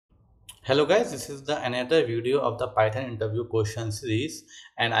Hello guys, this is the another video of the Python interview question series,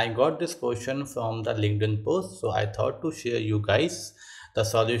 and I got this question from the LinkedIn post, so I thought to share you guys the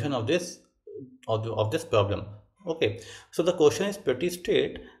solution of this problem. Okay, so the question is pretty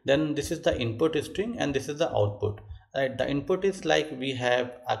straight. Then this is the input string and this is the output. Right, the input is like we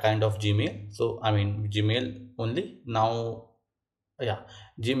have a kind of Gmail, so I mean Gmail only. Now yeah,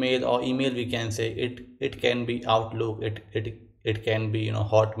 Gmail or email, we can say it can be Outlook, it can be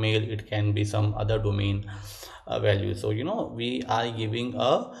Hotmail, it can be some other domain value. So we are giving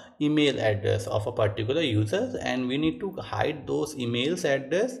a email address of a particular user, and we need to hide those emails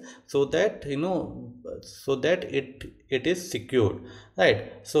address so that it is secured,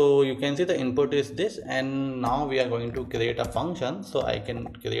 right? So you can see the input is this, and now we are going to create a function. So I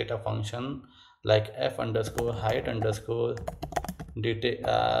can create a function like f underscore hide underscore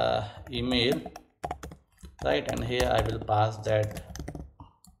data email, right? And here I will pass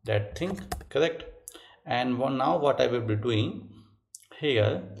that thing, correct? And now what I will be doing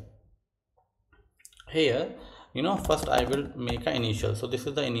here here first I will make an initial. So this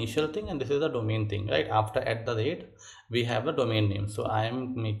is the initial thing and this is the domain thing, right? After at the rate we have the domain name, so I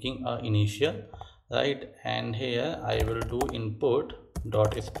am making a initial, right? And here I will do input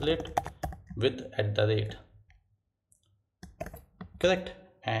dot split with at the rate, correct?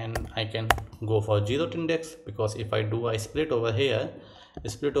 And I can go for zeroth index, because if I do a split over here,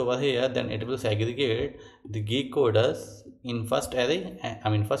 then it will segregate the Geekcoders in first array, I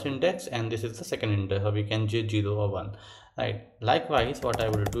mean first index, and this is the second index, so we can j 0 or 1, right? Likewise, what I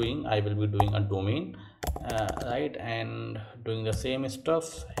will be doing, I will be doing a domain, right, and doing the same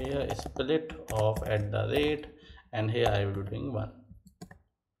stuff here, split of at the rate, and here I will be doing 1,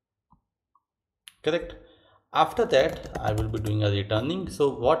 correct? After that I will be doing a returning. So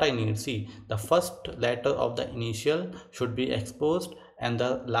what I need, see, the first letter of the initial should be exposed and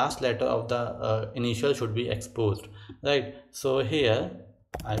the last letter of the initial should be exposed, right? So here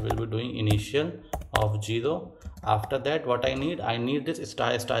I will be doing initial of 0. After that, what I need this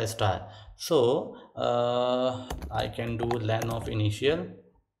star star star. So I can do len of initial,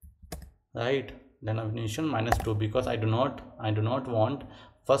 right? Len of initial -2, because I do not want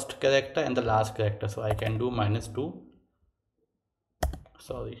first character and the last character, so I can do -2.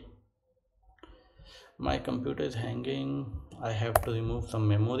 Sorry, my computer is hanging, I have to remove some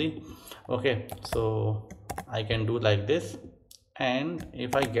memory. Okay, so I can do like this, and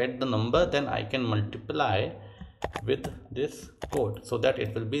if I get the number, then I can multiply with this code so that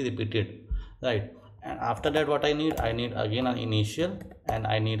it will be repeated, right? And after that, what I need again an initial, and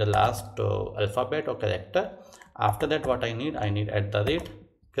I need a last alphabet or character. After that, what I need at the rate,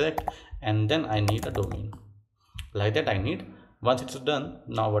 correct? And then I need a domain, like that I need. Once it's done,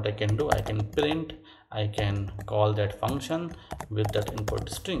 now what I can do, I can print, I can call that function with that input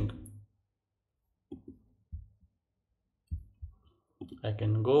string. I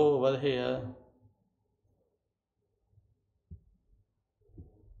can go over here,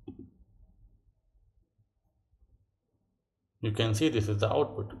 you can see this is the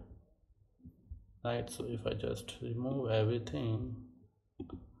output, right? So if I just remove everything,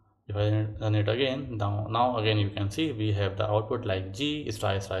 if I run it again, now again you can see we have the output like g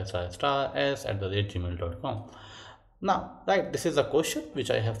star star star star s at the rate gmail.com. Now, right, this is a question which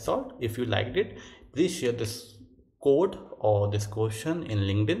I have solved. If you liked it, please share this code or this question in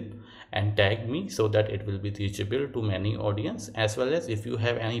LinkedIn and tag me so that it will be reachable to many audience. As well as if you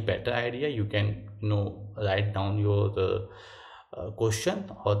have any better idea, you can write down your question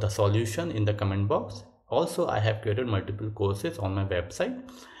or the solution in the comment box. Also, I have created multiple courses on my website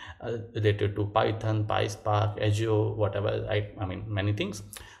related to Python, PySpark, Azure, whatever, I mean many things.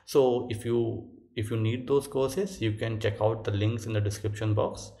 So if you need those courses, you can check out the links in the description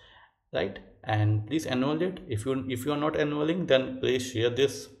box, right? And please enroll it. If you are not enrolling, then please share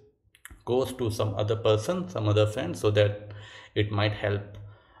this course to some other person, some other friend, so that it might help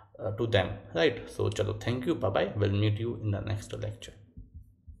to them, right? So chalo, thank you, bye bye, we'll meet you in the next lecture.